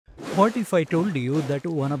What if I told you that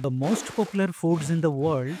one of the most popular foods in the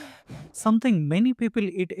world, something many people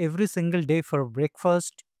eat every single day for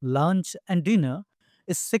breakfast, lunch, and dinner,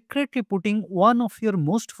 is secretly putting one of your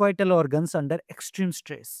most vital organs under extreme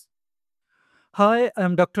stress? Hi, I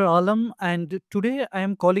am Dr. Alam, and today I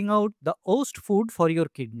am calling out the worst food for your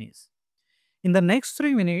kidneys. In the next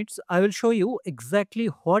 3 minutes, I will show you exactly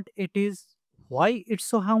what it is, why it's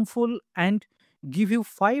so harmful, and give you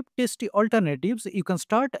 5 tasty alternatives you can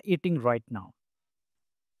start eating right now.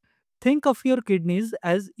 Think of your kidneys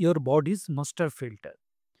as your body's master filter.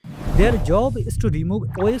 Their job is to remove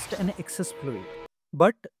waste and excess fluid.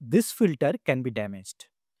 But this filter can be damaged.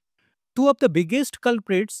 Two of the biggest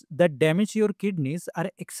culprits that damage your kidneys are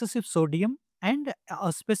excessive sodium and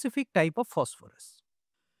a specific type of phosphorus.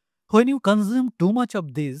 When you consume too much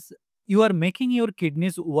of these, you are making your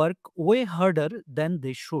kidneys work way harder than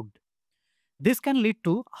they should. This can lead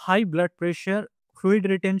to high blood pressure, fluid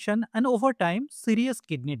retention, and over time, serious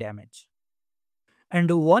kidney damage.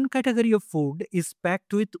 And one category of food is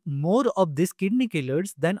packed with more of these kidney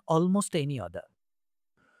killers than almost any other.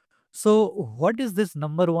 So, what is this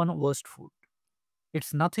number one worst food?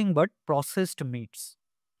 It's nothing but processed meats.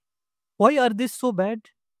 Why are these so bad?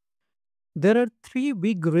 There are three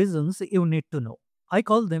big reasons you need to know. I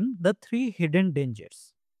call them the three hidden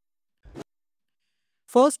dangers.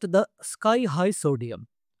 First, the sky high sodium.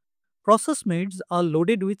 Processed meats are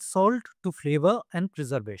loaded with salt to flavor and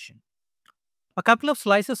preservation. A couple of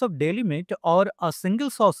slices of daily meat or a single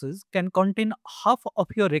sausage can contain half of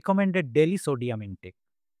your recommended daily sodium intake.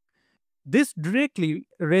 This directly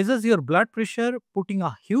raises your blood pressure, putting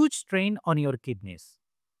a huge strain on your kidneys.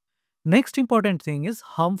 Next important thing is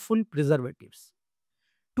harmful preservatives.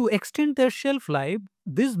 To extend their shelf life,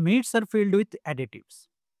 these meats are filled with additives.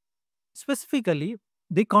 Specifically,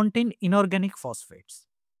 they contain inorganic phosphates.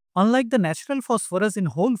 Unlike the natural phosphorus in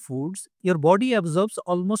whole foods, your body absorbs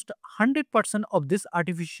almost 100% of these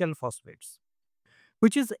artificial phosphates,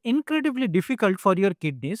 which is incredibly difficult for your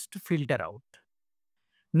kidneys to filter out.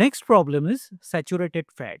 Next problem is saturated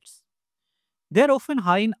fats. They are often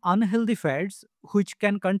high in unhealthy fats, which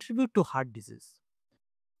can contribute to heart disease.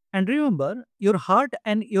 And remember, your heart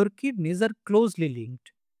and your kidneys are closely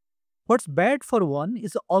linked. What's bad for one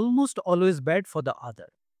is almost always bad for the other.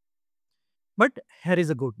 But here is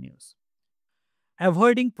a good news.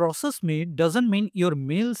 Avoiding processed meat doesn't mean your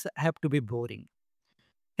meals have to be boring.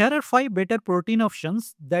 Here are 5 better protein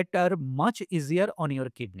options that are much easier on your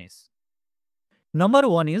kidneys. Number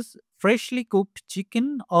 1 is freshly cooked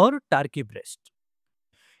chicken or turkey breast.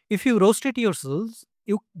 If you roast it yourselves,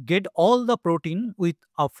 you get all the protein with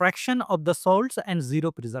a fraction of the salts and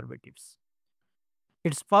zero preservatives.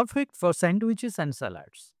 It's perfect for sandwiches and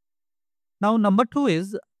salads. Now, number 2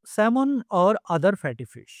 is salmon or other fatty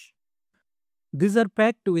fish. These are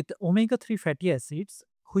packed with omega 3 fatty acids,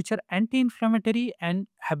 which are anti inflammatory and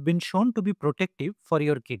have been shown to be protective for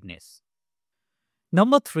your kidneys.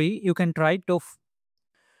 Number 3, you can try tofu.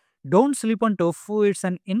 Don't sleep on tofu, it's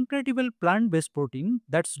an incredible plant based protein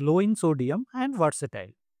that's low in sodium and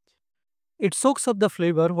versatile. It soaks up the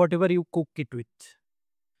flavor whatever you cook it with.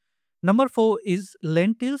 Number 4 is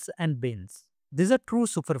lentils and beans. These are true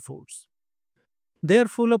superfoods. They are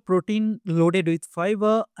full of protein, loaded with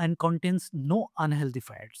fiber, and contains no unhealthy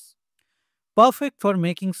fats. Perfect for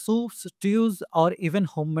making soups, stews, or even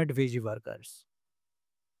homemade veggie burgers.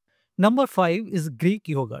 Number 5 is Greek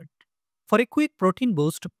yogurt. For a quick protein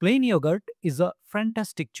boost, plain yogurt is a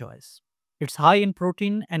fantastic choice. It's high in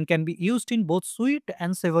protein and can be used in both sweet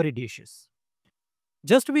and savory dishes.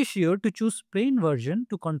 Just be sure to choose plain version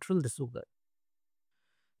to control the sugar.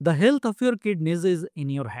 The health of your kidneys is in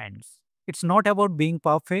your hands. It's not about being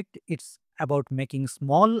perfect, it's about making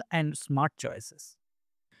small and smart choices.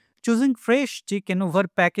 Choosing fresh chicken over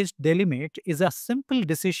packaged deli meat is a simple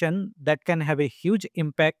decision that can have a huge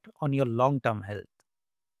impact on your long-term health.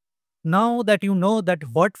 Now that you know that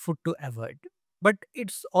what food to avoid, but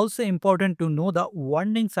it's also important to know the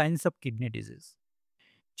warning signs of kidney disease.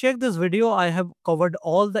 Check this video, I have covered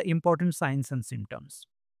all the important signs and symptoms.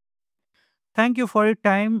 Thank you for your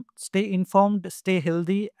time. Stay informed, stay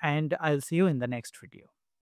healthy, and I'll see you in the next video.